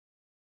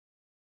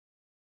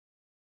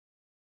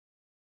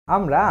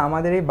আমরা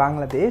আমাদের এই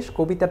বাংলাদেশ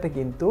কবিতাটা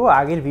কিন্তু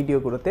আগের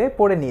ভিডিওগুলোতে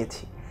পড়ে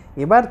নিয়েছি।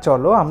 এবার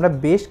চলো আমরা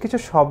বেশ কিছু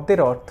শব্দের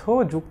অর্থ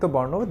যুক্ত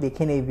বর্ণ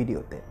দেখে নিই এই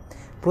ভিডিওতে।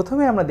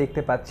 প্রথমে আমরা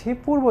দেখতে পাচ্ছি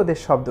পূর্বদেশ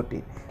শব্দটি।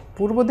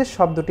 পূর্বদেশ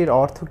শব্দটির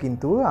অর্থ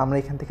কিন্তু আমরা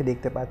এখান থেকে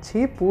দেখতে পাচ্ছি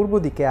পূর্ব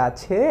দিকে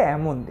আছে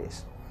এমন দেশ।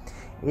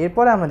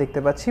 এরপরে আমরা দেখতে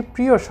পাচ্ছি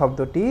প্রিয়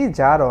শব্দটি,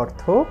 যার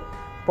অর্থ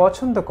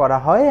পছন্দ করা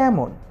হয়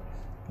এমন।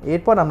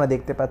 এরপর আমরা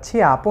দেখতে পাচ্ছি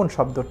আপন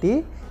শব্দটি,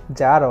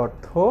 যার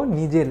অর্থ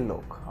নিজের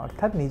লোক,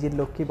 অর্থাৎ নিজের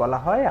লোককে বলা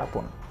হয়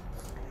আপন।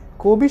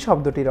 কবি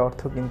শব্দটির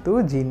অর্থ কিন্তু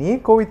যিনি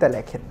কবিতা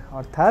লেখেন,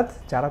 অর্থাৎ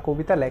যারা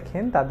কবিতা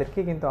লেখেন তাদেরকে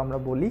কিন্তু আমরা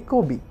বলি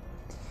কবি।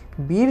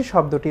 বীর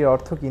শব্দটির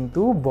অর্থ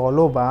কিন্তু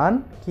বলবান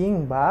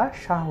কিংবা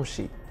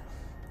সাহসী।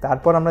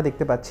 তারপর আমরা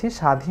দেখতে পাচ্ছি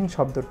স্বাধীন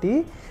শব্দটি,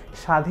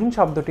 স্বাধীন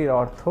শব্দটির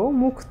অর্থ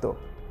মুক্ত।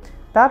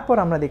 তারপর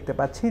আমরা দেখতে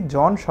পাচ্ছি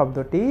জন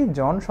শব্দটি,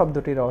 জন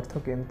শব্দটির অর্থ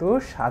কিন্তু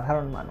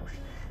সাধারণ মানুষ।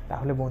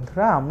 তাহলে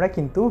বন্ধুরা আমরা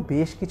কিন্তু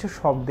বেশ কিছু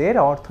শব্দের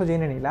অর্থ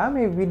জেনে নিলাম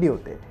এই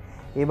ভিডিওতে।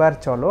 এবার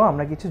চলো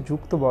আমরা কিছু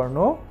যুক্ত বর্ণ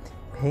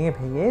ভেঙে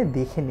ভেঙে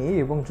দেখে নিই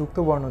এবং যুক্ত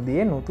বর্ণ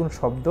দিয়ে নতুন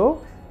শব্দ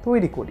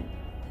তৈরি করি।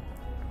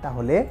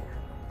 তাহলে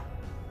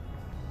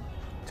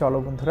চলো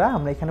বন্ধুরা,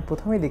 আমরা এখানে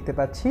প্রথমেই দেখতে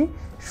পাচ্ছি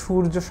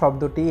সূর্য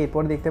শব্দটি,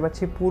 এরপরে দেখতে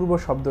পাচ্ছি পূর্ব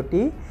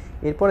শব্দটি,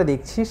 এরপরে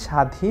দেখছি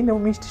স্বাধীন ও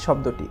মিষ্টি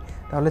শব্দটি।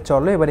 তাহলে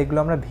চলো এবার এগুলো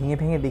আমরা ভেঙে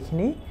ভেঙে দেখে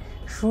নিই।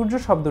 সূর্য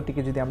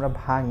শব্দটিকে যদি আমরা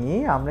ভাঙি,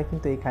 আমরা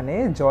কিন্তু এখানে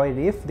জয়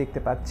রেফ দেখতে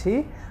পাচ্ছি,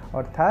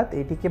 অর্থাৎ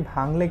এটিকে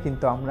ভাঙলে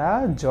কিন্তু আমরা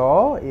জ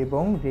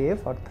এবং রেফ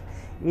অর্থাৎ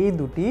এই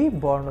দুটি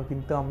বর্ণ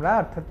কিন্তু আমরা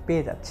অর্থাৎ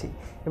পেয়ে যাচ্ছি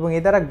এবং এ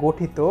দ্বারা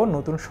গঠিত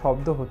নতুন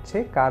শব্দ হচ্ছে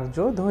কার্য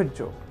ধৈর্য।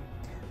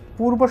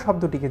 পূর্ব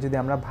শব্দটিকে যদি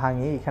আমরা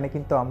ভাঙি, এখানে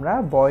কিন্তু আমরা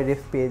বয়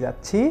রেফ পেয়ে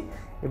যাচ্ছি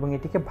এবং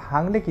এটিকে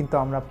ভাঙলে কিন্তু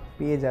আমরা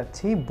পেয়ে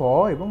যাচ্ছি ব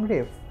এবং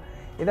রেফ।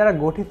 এ দ্বারা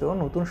গঠিত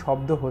নতুন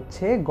শব্দ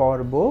হচ্ছে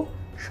গর্ব,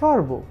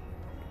 সর্ব।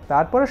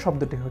 তারপরে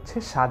শব্দটি হচ্ছে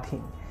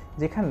স্বাধীন,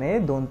 যেখানে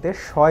দন্তের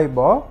শয় ব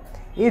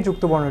এই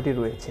যুক্ত বর্ণটি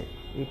রয়েছে।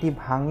 এটি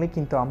ভাঙলে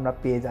কিন্তু আমরা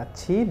পেয়ে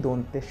যাচ্ছি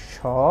দন্তের স,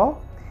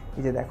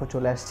 এই যে দেখো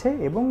চলে আসছে,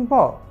 এবং ব,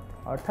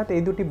 অর্থাৎ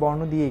এই দুটি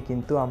বর্ণ দিয়েই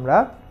কিন্তু আমরা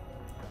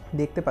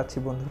দেখতে পাচ্ছি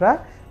বন্ধুরা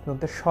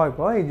দন্তের শয় ব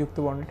এই যুক্ত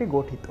বর্ণটি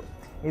গঠিত।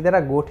 এ দ্বারা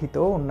গঠিত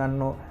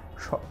অন্যান্য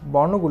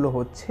বর্ণগুলো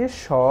হচ্ছে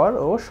স্বর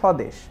ও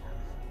স্বদেশ।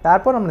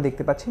 তারপর আমরা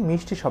দেখতে পাচ্ছি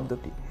মিষ্টি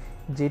শব্দটি,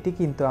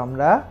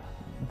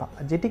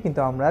 যেটি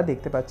কিন্তু আমরা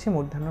দেখতে পাচ্ছি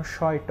মূর্ধন্য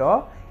শয় ট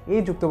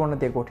এই যুক্ত বর্ণ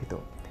দিয়ে গঠিত।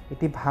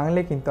 এটি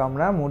ভাঙলে কিন্তু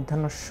আমরা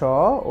মূর্ধন্য স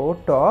ও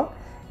ট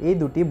এই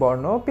দুটি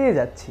বর্ণ পেয়ে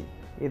যাচ্ছি।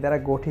 এ দ্বারা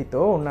গঠিত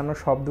অন্যান্য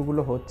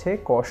শব্দগুলো হচ্ছে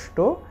কষ্ট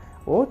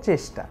ও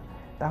চেষ্টা।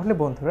 তাহলে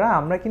বন্ধুরা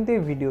আমরা কিন্তু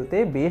এই ভিডিওতে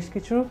বেশ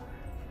কিছু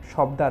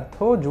শব্দার্থ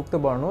যুক্ত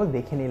বর্ণ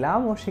দেখে নিলাম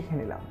ও শিখে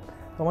নিলাম।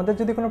 তোমাদের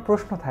যদি কোনো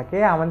প্রশ্ন থাকে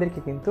আমাদেরকে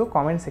কিন্তু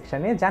কমেন্ট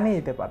সেকশানে জানিয়ে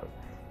দিতে পারো।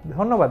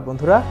 ধন্যবাদ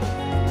বন্ধুরা।